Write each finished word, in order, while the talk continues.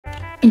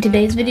In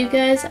today's video,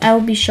 guys, I will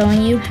be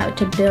showing you how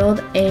to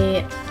build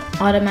a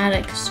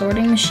automatic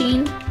sorting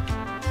machine.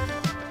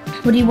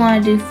 What you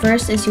want to do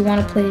first is you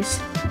want to place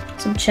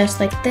some chests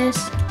like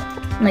this,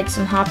 like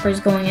some hoppers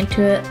going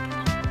into it,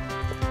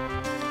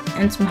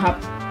 and some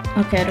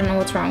okay, I don't know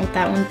what's wrong with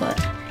that one, but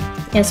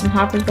yeah, some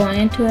hoppers going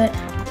into it.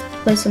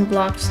 Place some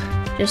blocks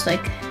just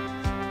like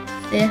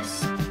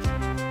this,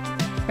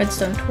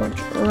 redstone torch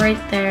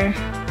right there,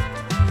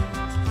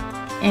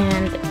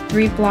 and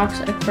 3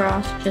 blocks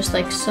across just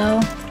like so.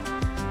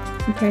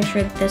 I'm pretty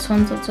sure this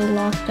one's also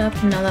locked up.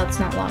 No, that's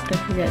not locked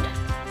up. You're good.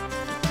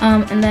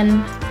 And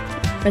then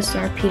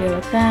redstone repeater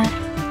like that.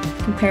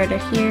 Comparator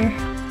here.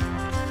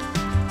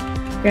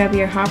 Grab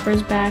your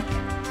hoppers back,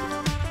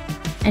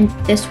 and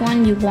this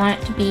one you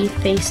want it to be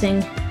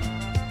facing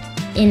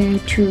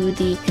into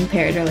the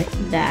comparator like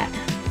that,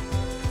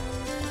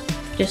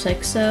 just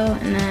like so.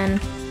 And then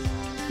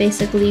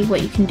basically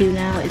what you can do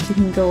now is you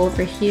can go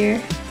over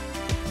here,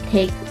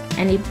 take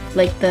any,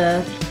 like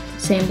the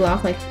same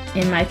block, like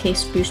in my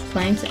case spruce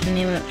planks, and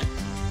name it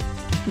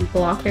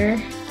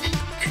blocker.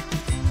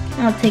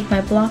 I'll take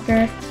my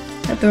blocker,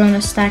 I'll throw in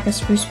a stack of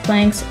spruce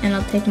planks, and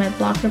I'll take my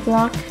blocker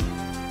block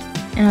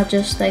and I'll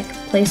just like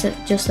place it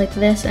just like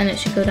this, and it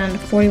should go down to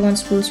 41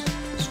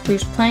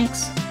 spruce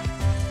planks.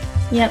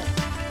 Yep.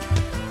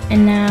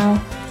 And now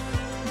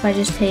if I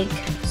just take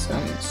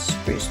some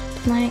spruce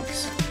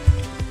planks,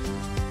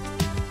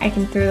 I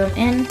can throw them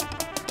in,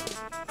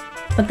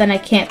 but then I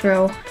can't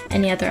throw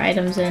any other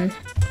items in.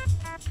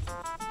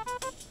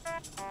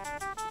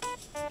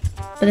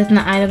 But then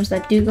the items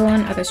that do go in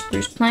are the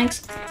spruce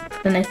planks.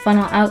 Then they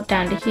funnel out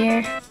down to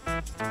here.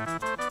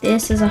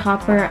 This is a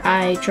hopper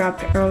I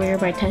dropped earlier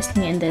by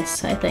testing in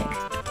this, I think.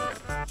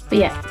 But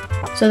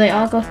yeah, so they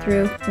all go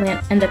through,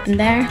 end up in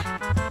there.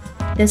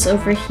 This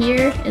over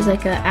here is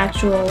like an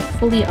actual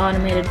fully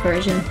automated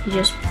version. You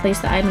just place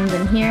the items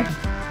in here,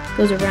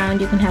 goes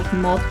around. You can have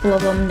multiple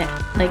of them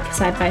like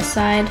side by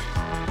side,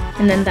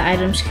 and then the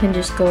items can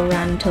just go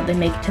around until they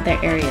make it to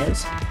their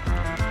areas.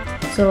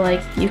 So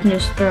like you can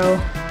just throw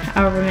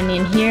however many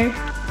in here.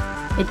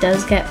 It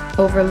does get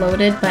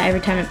overloaded, but every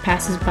time it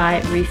passes by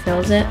it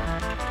refills it.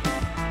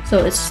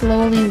 So it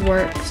slowly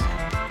works.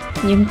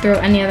 You can throw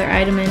any other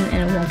item in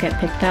and it won't get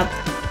picked up.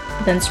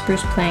 But then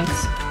spruce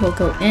planks will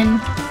go in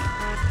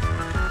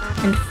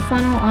and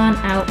funnel on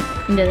out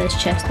into this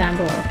chest down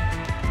below.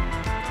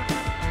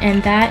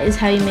 And that is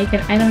how you make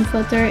an item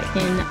filter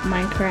in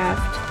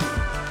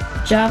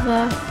Minecraft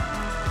Java.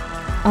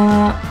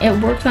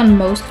 It works on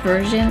most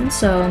versions,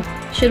 so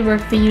it should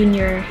work for you in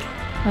your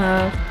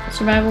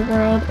survival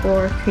world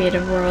or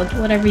creative world.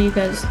 Whatever you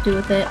guys do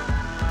with it,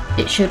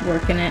 it should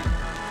work in it.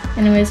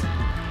 Anyways,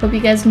 hope you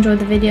guys enjoyed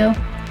the video.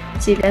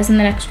 See you guys in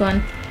the next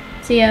one.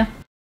 See ya!